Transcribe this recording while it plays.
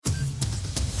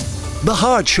The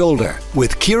Hard Shoulder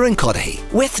with Kieran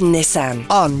with Nissan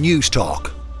on News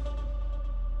Talk.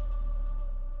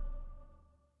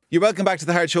 You're welcome back to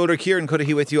The Hard Shoulder. Kieran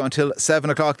Cuddihy with you until 7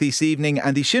 o'clock this evening.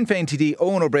 And the Sinn Féin TD,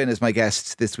 Eoin Ó Broin, is my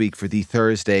guest this week for the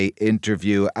Thursday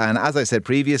interview. And as I said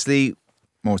previously,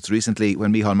 most recently,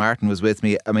 when Micheál Martin was with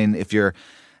me, I mean, if you're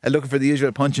looking for the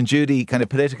usual Punch and Judy kind of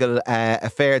political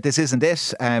affair, this isn't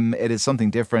it. It is something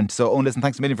different. So, Eoin, listen,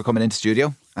 thanks a million for coming into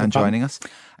studio and joining us.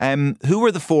 Who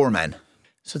were the four men?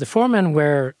 So the four men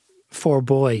were four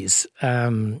boys.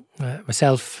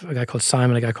 Myself, a guy called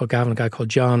Simon, a guy called Gavin, a guy called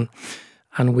John.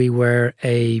 And we were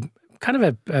a kind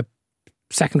of a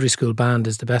secondary school band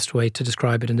is the best way to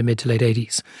describe it in the mid to late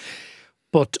 80s.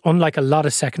 But unlike a lot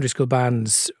of secondary school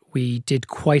bands, we did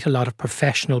quite a lot of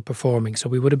professional performing. So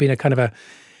we would have been a kind of a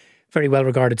very well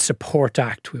regarded support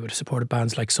act. We would have supported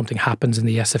bands like Something Happens in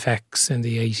the SFX in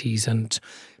the 80s. And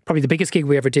probably the biggest gig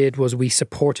we ever did was we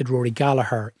supported Rory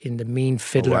Gallagher in the Mean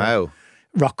Fiddler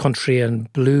Rock Country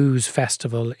and Blues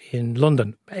Festival in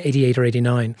London, 88 or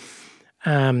 89.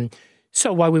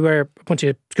 So while we were a bunch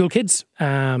of school kids,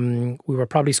 we were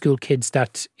probably school kids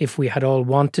that, if we had all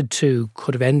wanted to,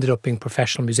 could have ended up being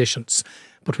professional musicians,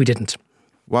 but we didn't.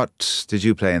 What did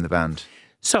you play in the band?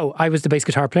 So I was the bass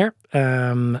guitar player,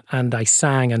 and I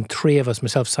sang, and three of us,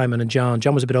 myself, Simon and John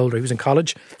was a bit older, he was in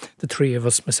college. The three of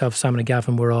us, myself, Simon and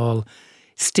Gavin, were all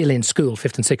still in school,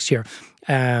 5th and 6th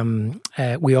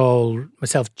year. We all,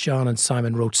 myself, John and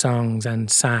Simon, wrote songs and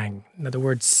sang. Now, the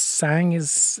word sang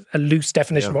is a loose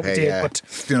definition of what we did. Yeah. But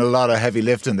doing a lot of heavy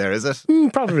lifting there, is it?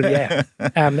 Probably, yeah.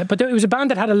 But it was a band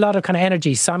that had a lot of kind of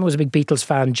energy. Simon was a big Beatles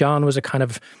fan. John was a kind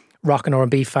of rock and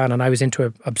R&B fan. And I was into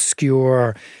an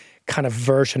obscure kind of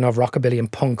version of rockabilly and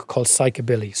punk called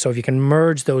psychobilly. So if you can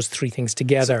merge those three things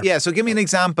together. So give me an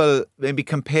example. Maybe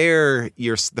compare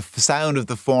the sound of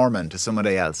the foreman to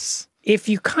somebody else. If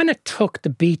you kind of took the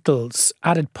Beatles,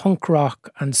 added punk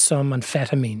rock and some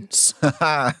amphetamines,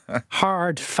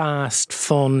 hard, fast,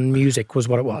 fun music was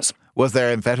what it was. Was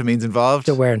there amphetamines involved?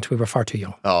 There weren't. We were far too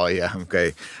young. Oh, yeah.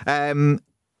 Okay.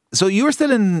 So you were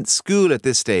still in school at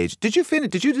this stage. Did you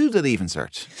do the Leaving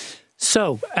Cert?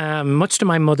 So, much to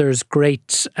my mother's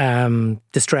great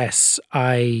distress,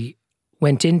 I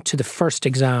went into the first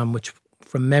exam, which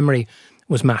from memory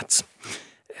was maths.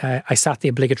 I sat the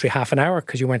obligatory half an hour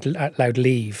because you weren't allowed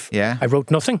leave. Yeah. I wrote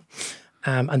nothing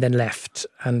and then left.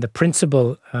 And the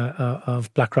principal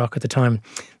of Blackrock at the time,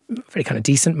 very kind of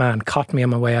decent man, caught me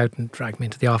on my way out and dragged me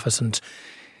into the office and,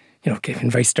 gave in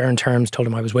very stern terms, told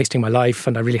him I was wasting my life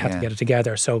and I really had to get it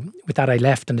together. So with that, I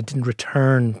left and I didn't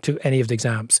return to any of the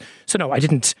exams. So no, I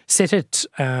didn't sit it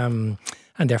and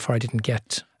therefore I didn't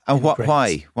get And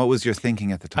why? What was your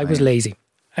thinking at the time? I was lazy.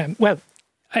 I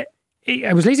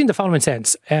was lazy in the following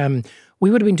sense.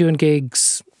 We would have been doing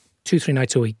gigs 2-3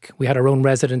 nights a week. We had our own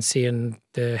residency in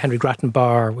the Henry Grattan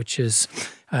Bar, which is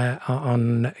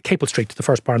on Capel Street, the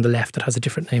first bar on the left that has a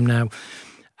different name now.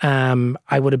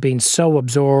 I would have been so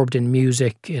absorbed in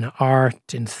music, in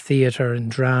art, in theatre, in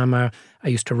drama. I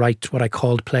used to write what I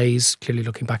called plays. Clearly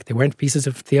looking back, they weren't pieces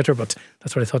of theatre, but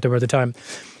that's what I thought they were at the time.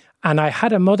 And I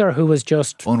had a mother who was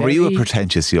just were you a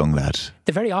pretentious young lad?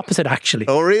 The very opposite, actually.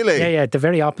 Oh, really? Yeah, the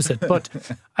very opposite. But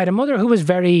I had a mother who was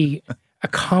very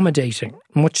accommodating,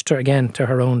 much to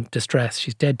her own distress.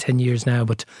 She's dead 10 years now,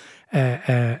 but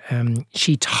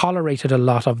she tolerated a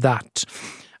lot of that.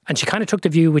 And she kind of took the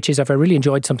view, which is, if I really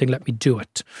enjoyed something, let me do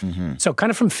it. Mm-hmm. So kind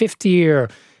of from 5th year,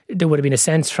 there would have been a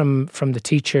sense from the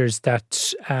teachers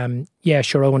that,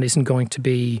 sure, Owen isn't going to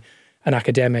be an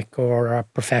academic or a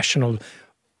professional,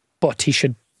 but he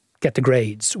should get the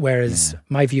grades. Whereas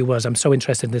my view was, I'm so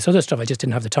interested in this other stuff, I just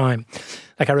didn't have the time.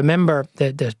 Like, I remember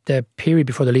the period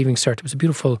before the Leaving Cert, it was a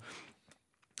beautiful,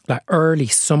 like, early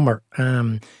summer.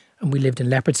 And we lived in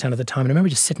Leopardstown at the time. And I remember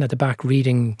just sitting at the back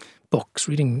reading books,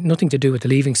 reading nothing to do with the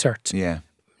Leaving Cert. Yeah.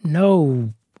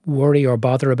 No worry or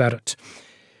bother about it.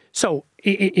 So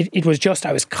it was just,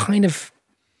 I was kind of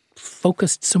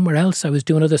focused somewhere else. I was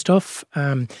doing other stuff.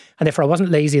 And therefore I wasn't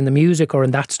lazy in the music or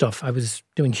in that stuff. I was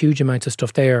doing huge amounts of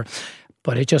stuff there.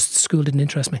 But school didn't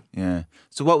interest me. Yeah.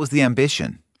 So what was the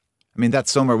ambition? I mean, that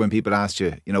summer when people asked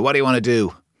you, what do you want to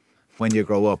do when you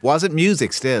grow up? Was it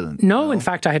music still? No, in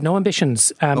fact, I had no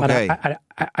ambitions. Okay. And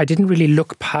I didn't really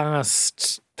look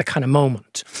past the kind of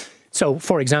moment. So,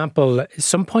 for example, at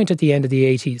some point at the end of the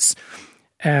 80s,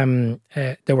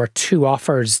 there were 2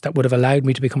 offers that would have allowed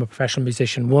me to become a professional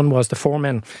musician. One was the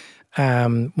foreman,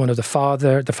 the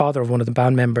father of one of the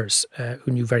band members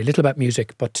who knew very little about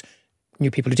music, but knew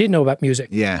people who did know about music.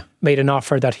 Yeah. Made an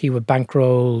offer that he would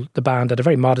bankroll the band at a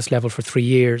very modest level for 3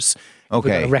 years. Okay.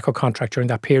 We got a record contract during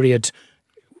that period.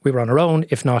 We were on our own.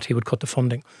 If not, he would cut the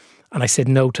funding. And I said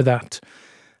no to that.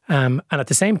 And at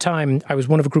the same time, I was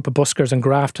one of a group of buskers on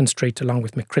Grafton Street, along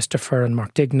with Mick Christopher and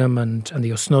Mark Dignam and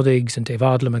the O'Snuddigs and Dave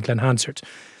Odlum and Glenn Hansard.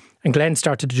 And Glenn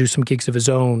started to do some gigs of his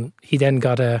own. He then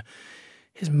got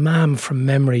his mum, from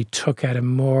memory, took out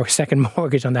a second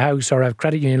mortgage on the house or a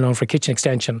credit union loan for a kitchen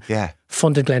extension. Yeah.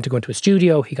 Funded Glenn to go into a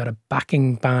studio. He got a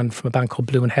backing band from a band called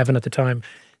Blue in Heaven at the time.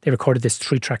 They recorded this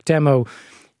 3-track demo.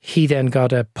 He then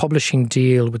got a publishing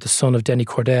deal with the son of Denny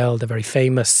Cordell, the very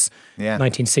famous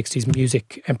 1960s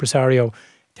music impresario.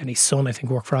 Denny's son, I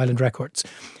think, worked for Island Records.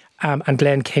 And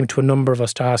Glenn came to a number of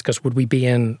us to ask us, would we be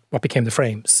in what became the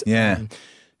Frames? Yeah.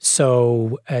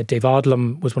 So Dave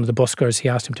Odlum was one of the buskers. He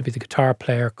asked him to be the guitar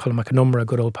player. Colin McAnumber, a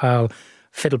good old pal,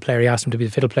 fiddle player. He asked him to be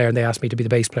the fiddle player, and they asked me to be the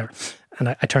bass player. And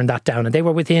I turned that down. And they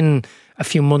were within a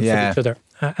few months of each other.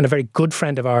 And a very good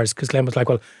friend of ours, because Glenn was like,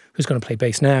 well, who's going to play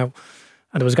bass now?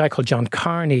 And there was a guy called John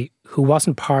Carney who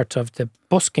wasn't part of the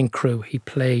busking crew. He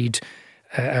played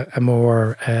a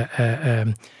more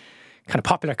kind of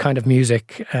popular kind of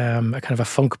music, a kind of a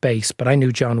funk bass. But I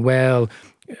knew John well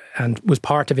and was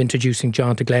part of introducing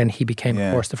John to Glenn. He became,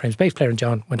 of course, the Frames bass player, and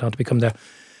John went on to become the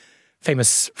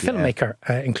famous filmmaker,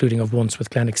 including of Once with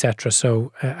Glenn, etc.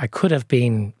 So I could have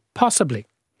been possibly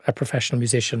a professional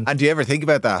musician. And do you ever think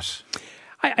about that?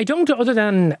 I don't, other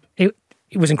than it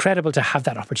was incredible to have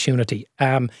that opportunity.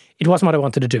 It wasn't what I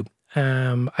wanted to do.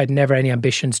 I'd never any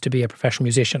ambitions to be a professional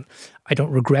musician. I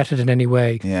don't regret it in any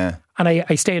way. Yeah. And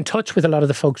I stay in touch with a lot of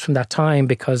the folks from that time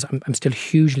because I'm still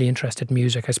hugely interested in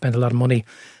music. I spend a lot of money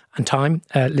and time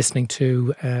listening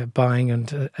to, buying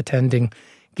and attending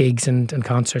gigs and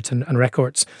concerts and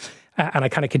records. And I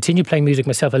kind of continue playing music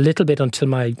myself a little bit until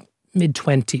my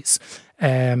mid-20s,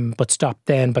 but stopped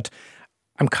then. But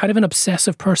I'm kind of an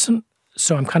obsessive person,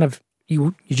 so I'm kind of,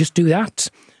 you just do that.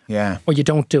 Yeah. Or you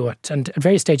don't do it. And at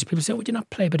various stages, people say, would you not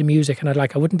play a bit of music? And I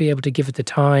wouldn't be able to give it the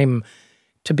time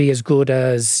to be as good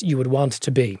as you would want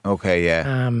to be. Okay,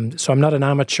 yeah. So I'm not an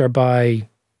amateur by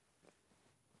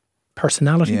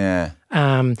personality. Yeah.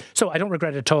 So I don't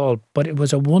regret it at all, but it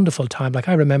was a wonderful time. Like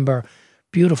I remember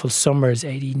beautiful summers,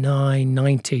 89,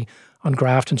 90 on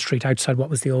Grafton Street outside what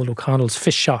was the old O'Connell's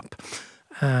fish shop.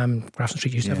 Grafton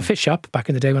Street used to have a fish shop back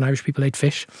in the day when Irish people ate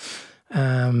fish.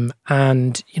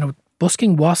 And, you know,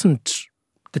 busking wasn't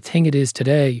the thing it is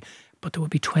today, but there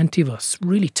would be 20 of us,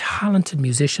 really talented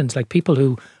musicians, like people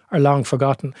who are long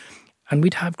forgotten. And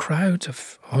we'd have crowds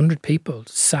of 100 people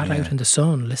sat out in the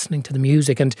sun listening to the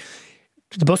music. And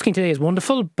the busking today is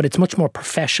wonderful, but it's much more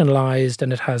professionalised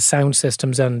and it has sound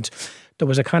systems. And there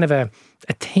was a kind of a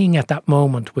thing at that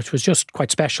moment which was just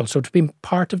quite special. So to be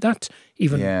part of that,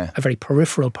 even a very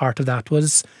peripheral part of that,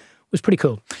 was pretty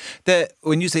cool.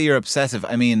 When you say you're obsessive,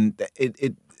 I mean,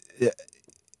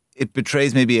 it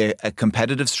betrays maybe a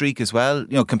competitive streak as well.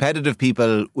 You know, competitive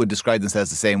people would describe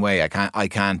themselves the same way. I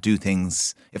can't do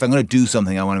things. If I'm going to do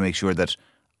something, I want to make sure that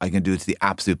I can do it to the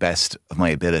absolute best of my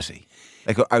ability.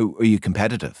 Like, are you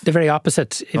competitive? The very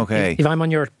opposite. If I'm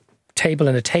on your table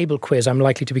in a table quiz, I'm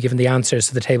likely to be given the answers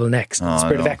to the table next. The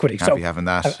spirit of equity. Can't be having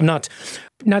that. I'm not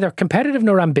neither competitive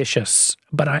nor ambitious,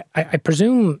 but I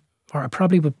presume, or I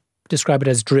probably would describe it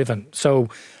as driven. So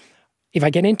if I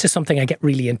get into something, I get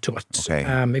really into it. Okay.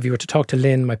 If you were to talk to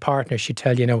Lynn, my partner, she'd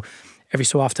tell you, every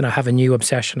so often I have a new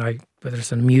obsession, whether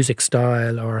it's a music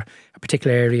style or a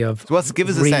particular area of give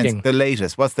us reading. A sense, the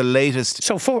latest. What's the latest?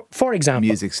 So for example,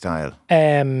 music style.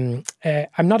 I'm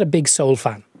not a big soul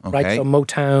fan, right? So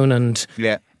Motown and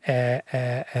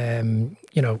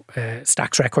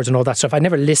Stax Records and all that stuff. I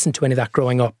never listened to any of that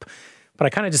growing up. But I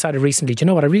kind of decided recently, do you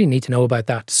know what, I really need to know about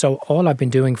that. So all I've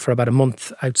been doing for about a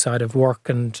month outside of work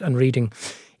and reading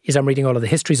is I'm reading all of the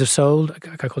histories of soul. A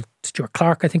guy called Stuart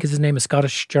Clark, I think is his name, a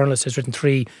Scottish journalist, has written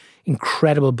 3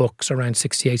 incredible books around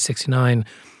 68, 69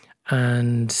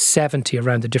 and 70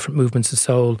 around the different movements of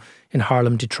soul in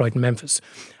Harlem, Detroit and Memphis.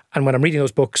 And when I'm reading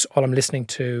those books, all I'm listening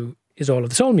to is all of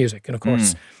the soul music. And of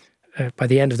course, by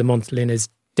the end of the month, Lynn is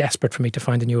desperate for me to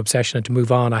find a new obsession and to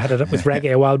move on. I had it up with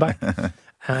reggae a while back.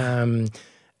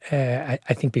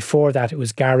 I think before that it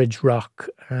was garage rock.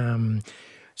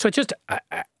 So it just,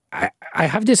 I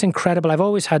have this incredible, I've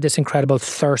always had this incredible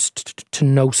thirst to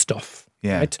know stuff.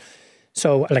 Yeah. Right?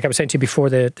 So like I was saying to you before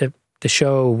the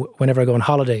show, whenever I go on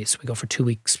holidays, we go for 2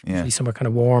 weeks, usually somewhere kind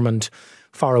of warm and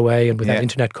far away and without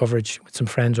internet coverage with some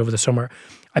friends over the summer.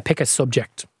 I pick a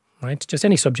subject, right? Just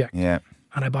any subject. Yeah.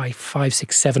 And I buy 5,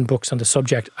 6, 7 books on the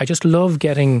subject. I just love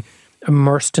getting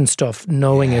immersed in stuff,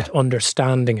 knowing it,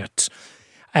 understanding it.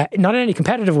 Not in any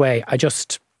competitive way. I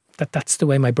just, that's the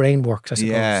way my brain works, I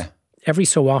suppose. Yeah. Every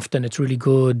so often it's really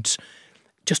good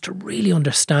just to really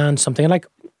understand something. And like,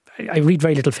 I read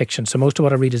very little fiction, so most of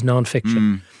what I read is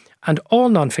non-fiction. And all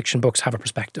non-fiction books have a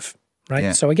perspective, right?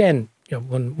 Yeah. So again,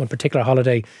 one particular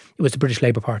holiday, it was the British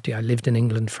Labour Party. I lived in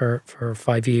England for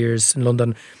 5 years in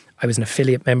London. I was an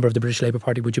affiliate member of the British Labour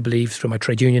Party, would you believe, through my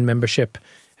trade union membership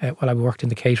while I worked in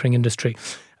the catering industry.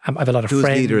 I have a lot of friends. Who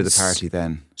was leader of the party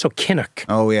then? So Kinnock.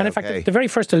 Oh, yeah. And in fact, the very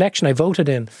first election I voted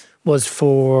in was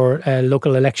for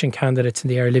local election candidates in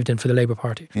the area I lived in for the Labour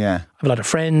Party. Yeah. I have a lot of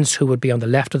friends who would be on the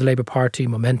left of the Labour Party,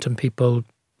 Momentum people,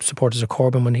 supporters of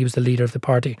Corbyn when he was the leader of the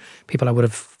party, people I would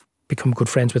have become good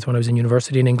friends with when I was in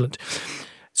university in England.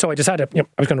 So I decided I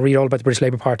was going to read all about the British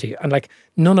Labour Party. And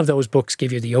none of those books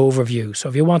give you the overview. So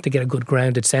if you want to get a good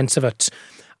grounded sense of it,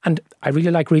 and I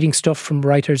really like reading stuff from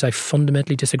writers I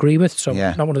fundamentally disagree with. So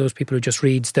I'm not one of those people who just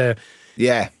reads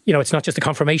it's not just the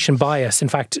confirmation bias. In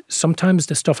fact, sometimes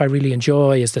the stuff I really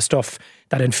enjoy is the stuff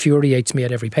that infuriates me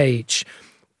at every page.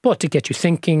 But it gets you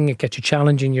thinking, it gets you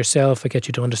challenging yourself, it gets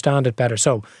you to understand it better.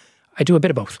 So I do a bit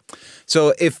of both.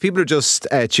 So if people are just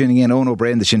tuning in, Eoin Ó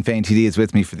Broin, the Sinn Féin TD, is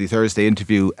with me for the Thursday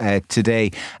interview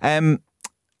today.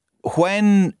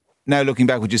 When, now looking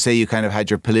back, would you say you kind of had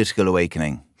your political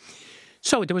awakening?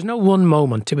 So there was no one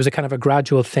moment. It was a kind of a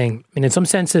gradual thing. I mean, in some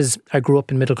senses, I grew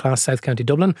up in middle-class South County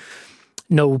Dublin.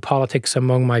 No politics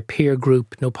among my peer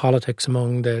group, no politics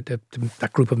among that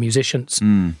group of musicians.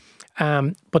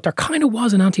 But there kind of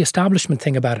was an anti-establishment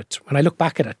thing about it. When I look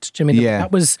back at it, do you mean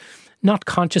that was not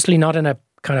consciously, not in a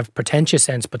kind of pretentious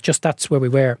sense, but just that's where we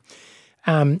were.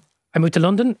 I moved to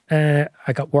London.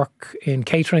 I got work in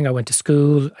catering. I went to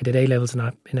school. I did A-levels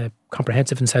in a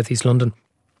comprehensive in South East London.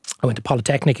 I went to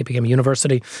Polytechnic. It became a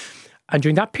university. And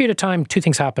during that period of time, two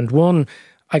things happened. One,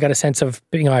 I got a sense of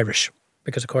being Irish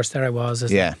because, of course, there I was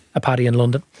as a paddy in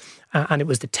London. And it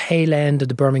was the tail end of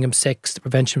the Birmingham 6, the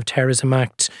Prevention of Terrorism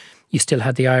Act. You still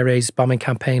had the IRA's bombing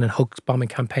campaign and Hook's bombing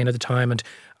campaign at the time. And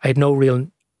I had no real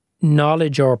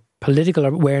knowledge or political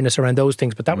awareness around those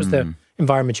things, but that was the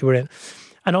environment you were in.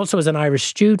 And also as an Irish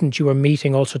student, you were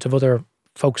meeting all sorts of other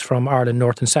folks from Ireland,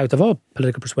 North and South, of all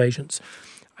political persuasions.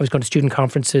 I was going to student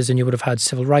conferences and you would have had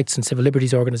civil rights and civil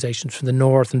liberties organisations from the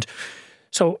North. And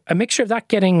so a mixture of that,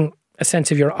 getting a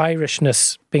sense of your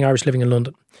Irishness, being Irish living in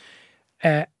London.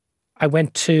 I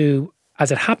went to,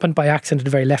 as it happened by accident,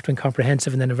 a very left-wing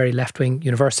comprehensive and then a very left-wing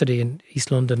university in East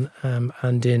London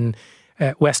and in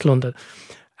West London.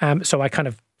 So I kind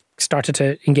of started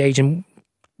to engage and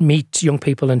meet young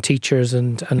people and teachers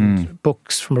and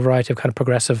books from a variety of kind of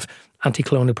progressive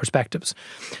anti-colonial perspectives.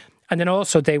 And then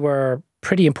also they were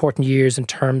pretty important years in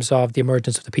terms of the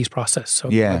emergence of the peace process.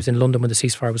 So I was in London when the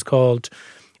ceasefire was called.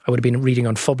 I would have been reading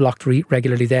on Phoblock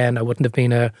regularly then. I wouldn't have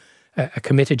been a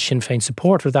committed Sinn Féin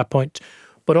supporter at that point.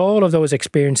 But all of those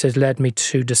experiences led me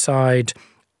to decide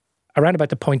around about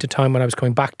the point of time when I was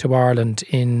coming back to Ireland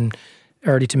in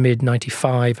early to mid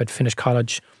 95, I'd finished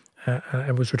college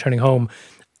and was returning home.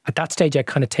 At that stage, I'd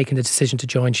kind of taken the decision to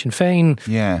join Sinn Féin.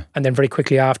 Yeah. And then very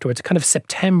quickly afterwards, kind of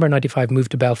September 95, moved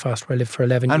to Belfast where I lived for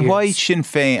 11 years. And why Sinn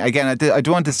Féin? Again, I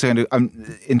don't want this to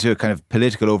into a kind of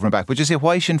political over and back, but just say,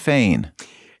 why Sinn Féin?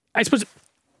 I suppose,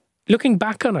 looking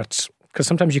back on it, because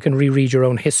sometimes you can reread your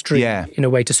own history in a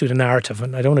way to suit a narrative,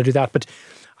 and I don't want to do that, but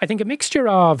I think a mixture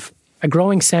of a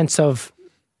growing sense of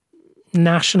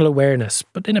national awareness,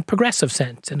 but in a progressive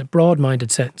sense, in a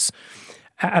broad-minded sense,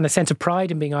 and a sense of pride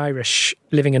in being Irish,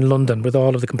 living in London with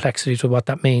all of the complexities of what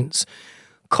that means,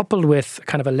 coupled with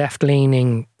kind of a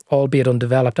left-leaning, albeit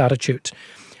undeveloped attitude.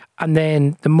 And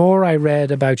then the more I read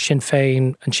about Sinn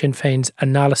Féin and Sinn Féin's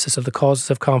analysis of the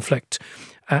causes of conflict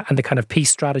and the kind of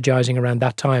peace strategizing around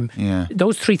that time,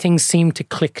 those three things seemed to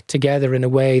click together in a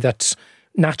way that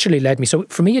naturally led me. So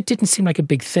for me, it didn't seem like a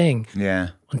big thing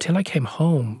until I came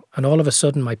home. And all of a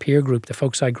sudden, my peer group, the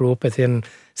folks I grew up with in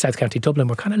South County Dublin,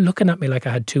 were kind of looking at me like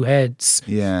I had two heads.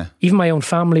 Yeah. Even my own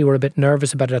family were a bit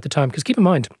nervous about it at the time. Because keep in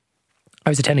mind, I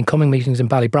was attending coming meetings in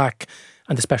Ballybrack,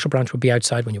 and the special branch would be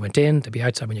outside when you went in, they'd be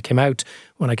outside when you came out.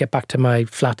 When I get back to my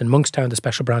flat in Monkstown, the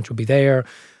special branch would be there.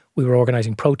 We were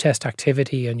organising protest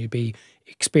activity, and you'd be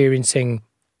experiencing,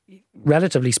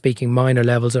 relatively speaking, minor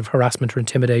levels of harassment or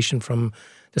intimidation from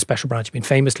the special branch. I mean,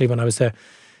 famously, when I was the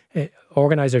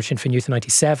organiser of Sinn Féin Youth in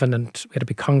 97, and we had a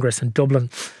big congress in Dublin,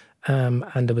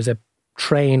 and there was a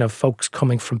train of folks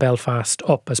coming from Belfast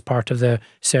up as part of the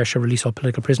Saoirse Release All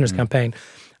Political Prisoners campaign.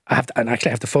 I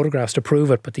actually have the photographs to prove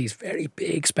it, but these very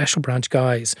big special branch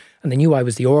guys, and they knew I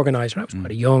was the organiser. I was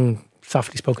quite a young,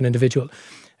 softly spoken individual,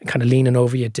 and kind of leaning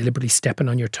over you, deliberately stepping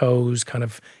on your toes, kind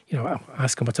of,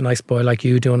 asking what's a nice boy like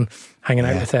you doing, hanging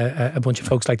out with a bunch of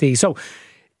folks like these. So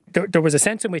there was a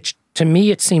sense in which, to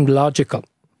me, it seemed logical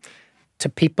to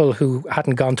people who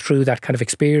hadn't gone through that kind of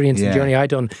experience and journey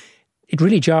I'd done. It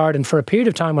really jarred. And for a period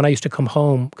of time when I used to come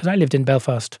home, because I lived in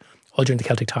Belfast all during the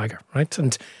Celtic Tiger, right?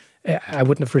 And I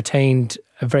wouldn't have retained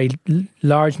a very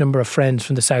large number of friends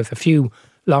from the south, a few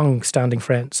long-standing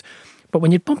friends. But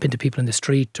when you'd bump into people in the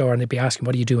street and they'd be asking,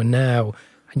 what are you doing now?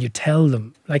 And you tell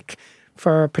them, like,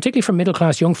 particularly for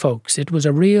middle-class young folks, it was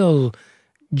a real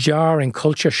jarring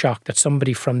culture shock that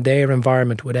somebody from their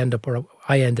environment would end up where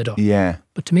I ended up. Yeah.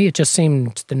 But to me, it just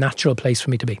seemed the natural place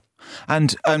for me to be.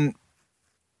 And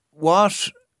what...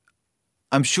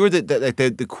 I'm sure that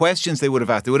the questions they would have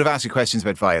asked you questions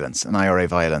about violence and IRA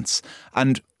violence.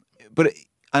 And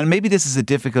maybe this is a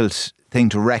difficult thing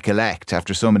to recollect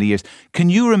after so many years. Can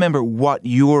you remember what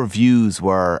your views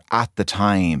were at the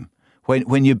time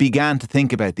when you began to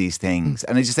think about these things?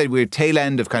 And as you said, we're tail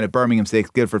end of kind of Birmingham Stakes,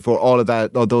 Guildford 4, all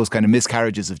those kind of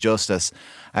miscarriages of justice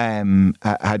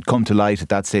had come to light at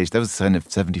that stage. That was kind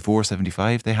of 74,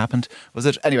 75 they happened, was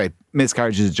it? Anyway,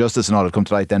 miscarriages of justice and all had come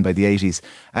to light then by the 80s.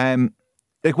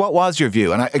 Like, what was your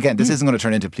view? And again, this isn't going to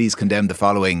turn into please condemn the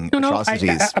following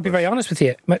atrocities. I'll be very honest with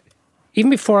you.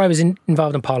 Even before I was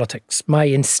involved in politics, my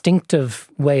instinctive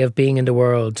way of being in the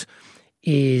world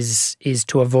is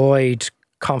to avoid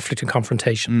conflict and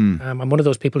confrontation. I'm one of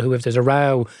those people who, if there's a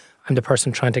row, I'm the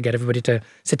person trying to get everybody to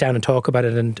sit down and talk about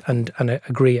it and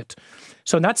agree it.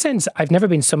 So in that sense, I've never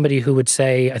been somebody who would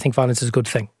say, I think violence is a good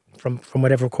thing, from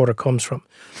whatever quarter it comes from.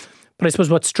 But I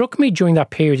suppose what struck me during that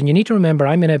period, and you need to remember,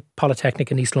 I'm in a polytechnic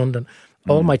in East London.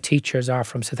 All my teachers are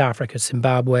from South Africa,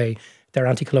 Zimbabwe. They're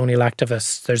anti-colonial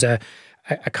activists. There's a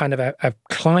kind of a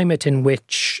climate in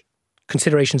which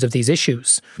considerations of these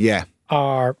issues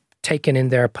are taken in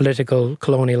their political,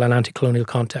 colonial and anti-colonial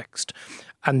context.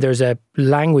 And there's a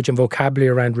language and vocabulary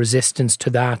around resistance to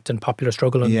that and popular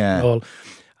struggle and all.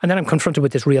 And then I'm confronted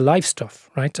with this real life stuff,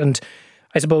 right? And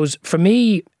I suppose for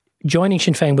me, joining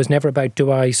Sinn Féin was never about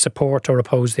do I support or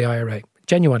oppose the IRA.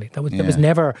 Genuinely, that was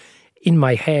never in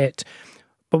my head.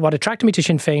 But what attracted me to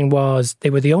Sinn Féin was they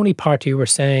were the only party who were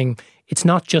saying it's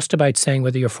not just about saying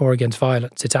whether you're for or against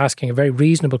violence. It's asking a very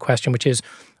reasonable question, which is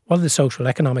what are the social,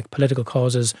 economic, political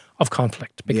causes of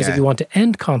conflict? Because if you want to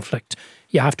end conflict,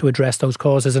 you have to address those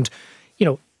causes. And, you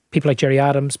know, people like Gerry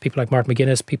Adams, people like Martin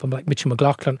McGuinness, people like Mitchell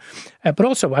McLaughlin. But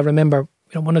also I remember,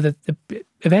 one of the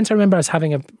events I remember as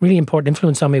having a really important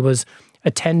influence on me was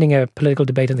attending a political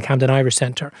debate in the Camden Irish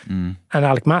Centre. And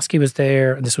Alec Maskey was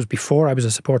there, and this was before I was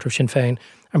a supporter of Sinn Féin,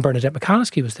 and Bernadette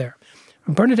McCalliskey was there.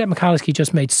 And Bernadette McCalliskey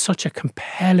just made such a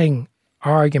compelling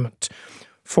argument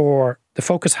for the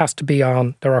focus has to be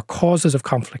on there are causes of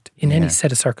conflict in any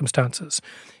set of circumstances.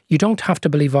 You don't have to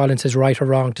believe violence is right or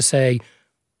wrong to say,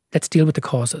 let's deal with the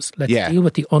causes. Let's deal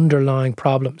with the underlying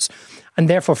problems. And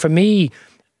therefore, for me,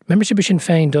 membership of Sinn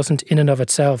Féin doesn't in and of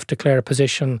itself declare a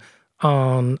position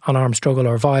on armed struggle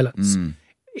or violence.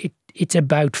 It's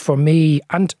about, for me,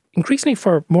 and increasingly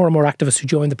for more and more activists who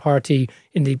joined the party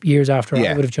in the years after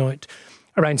I would have joined,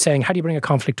 around saying, how do you bring a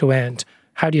conflict to end?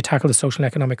 How do you tackle the social and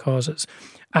economic causes?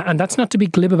 And that's not to be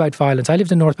glib about violence. I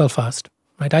lived in North Belfast,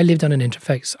 right? I lived on an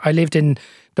interface. I lived in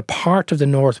the part of the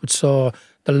North which saw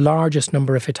the largest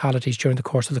number of fatalities during the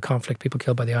course of the conflict. People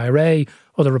killed by the IRA,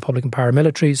 other Republican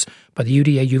paramilitaries, by the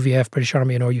UDA, UVF, British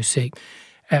Army and RUC.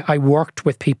 I worked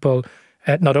with people,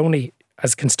 not only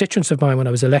as constituents of mine when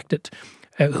I was elected,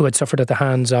 who had suffered at the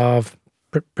hands of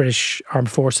British Armed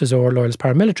Forces or Loyalist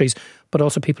paramilitaries, but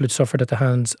also people who'd suffered at the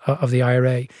hands of the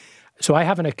IRA. So I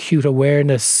have an acute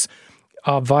awareness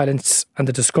of violence, and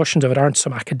the discussions of it aren't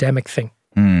some academic thing,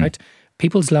 right?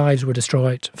 People's lives were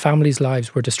destroyed. Families'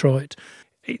 lives were destroyed.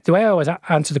 The way I always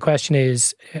answer the question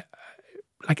is,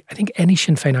 like, I think any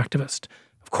Sinn Féin activist,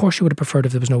 of course you would have preferred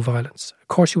if there was no violence. Of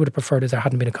course you would have preferred if there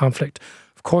hadn't been a conflict.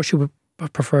 Of course you would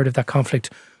have preferred if that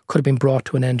conflict could have been brought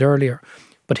to an end earlier.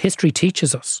 But history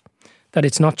teaches us that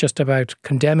it's not just about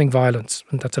condemning violence,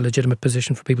 and that's a legitimate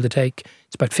position for people to take.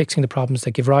 It's about fixing the problems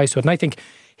that give rise to it. And I think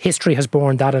history has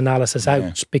borne that analysis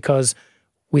out, because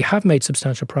we have made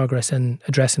substantial progress in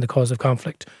addressing the cause of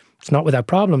conflict. It's not without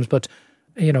problems, but,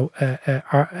 you know,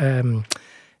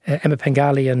 Emma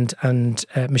Pengali and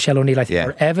Michelle O'Neill, I think,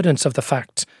 are evidence of the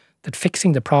fact that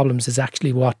fixing the problems is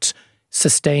actually what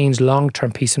sustains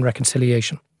long-term peace and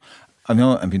reconciliation.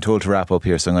 I'm being told to wrap up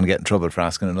here, so I'm going to get in trouble for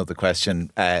asking another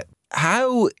question.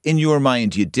 How, in your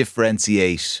mind, do you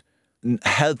differentiate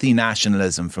healthy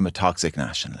nationalism from a toxic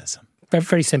nationalism? Very,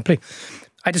 very simply,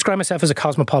 I describe myself as a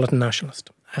cosmopolitan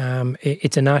nationalist.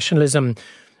 It's a nationalism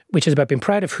which is about being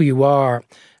proud of who you are,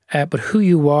 but who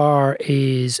you are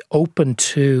is open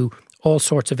to all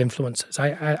sorts of influences.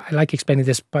 I like explaining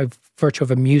this by virtue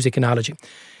of a music analogy.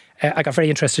 I got very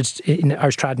interested in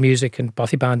Irish trad music and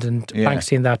Bothy Band and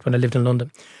Banksy and that when I lived in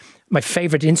London. My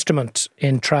favourite instrument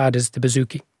in trad is the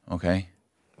bouzouki. Okay.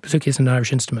 bouzouki is an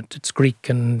Irish instrument. It's Greek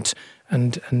and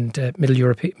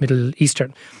Middle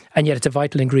Eastern, and yet it's a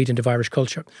vital ingredient of Irish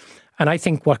culture. And I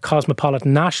think what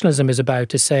cosmopolitan nationalism is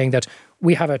about is saying that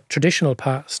we have a traditional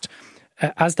past.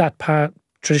 As that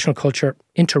traditional culture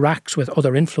interacts with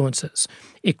other influences,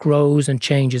 it grows and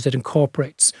changes, it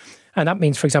incorporates. And that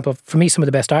means, for example, for me, some of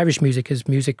the best Irish music is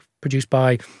music produced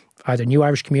by either new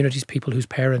Irish communities, people whose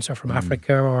parents are from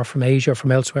Africa or from Asia or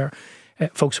from elsewhere,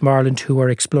 folks from Ireland who are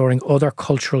exploring other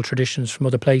cultural traditions from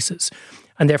other places.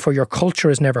 And therefore your culture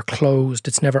is never closed,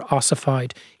 it's never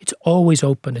ossified, it's always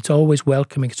open, it's always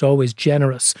welcoming, it's always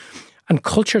generous. And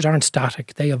cultures aren't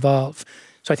static, they evolve.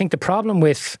 So I think the problem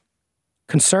with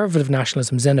conservative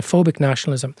nationalism, xenophobic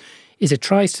nationalism, is it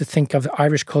tries to think of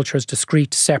Irish culture as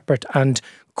discrete, separate and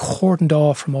cordoned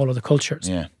off from all other cultures.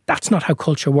 Yeah. That's not how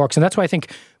culture works. And that's why I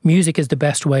think music is the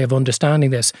best way of understanding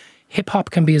this.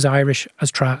 Hip-hop can be as Irish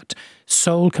as trad.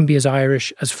 Soul can be as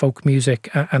Irish as folk music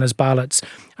and as ballads.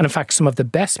 And in fact, some of the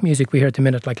best music we hear at the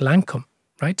minute, like Lancome,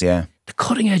 right? Yeah. The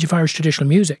cutting edge of Irish traditional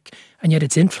music. And yet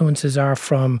its influences are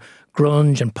from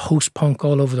grunge and post-punk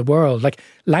all over the world. Like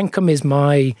Lancome is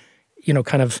my,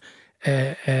 kind of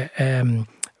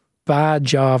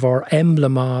badge of or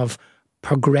emblem of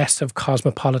progressive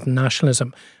cosmopolitan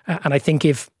nationalism. And I think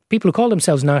if people who call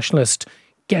themselves nationalist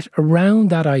get around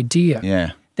that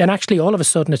idea, then actually all of a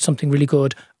sudden it's something really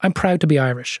good. I'm proud to be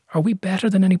Irish. Are we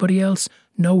better than anybody else?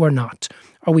 No, we're not.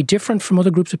 Are we different from other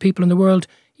groups of people in the world?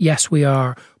 Yes, we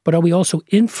are. But are we also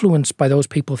influenced by those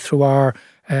people through our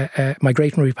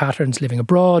migratory patterns living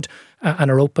abroad and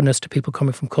our openness to people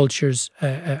coming from cultures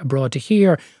abroad to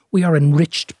here? We are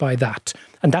enriched by that.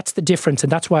 And that's the difference.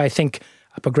 And that's why I think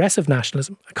a progressive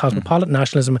nationalism, a cosmopolitan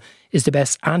nationalism, is the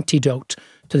best antidote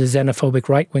to the xenophobic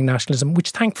right-wing nationalism,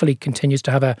 which thankfully continues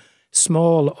to have a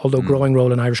small, although growing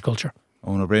role in Irish culture.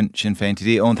 Eoin Ó Broin, Sinn Féin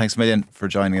TD. Eoin, thanks a million for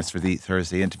joining us for the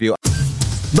Thursday interview.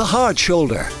 The Hard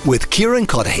Shoulder with Kieran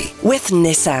With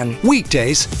Nissan.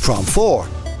 Weekdays from 4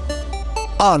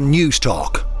 on News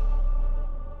Talk.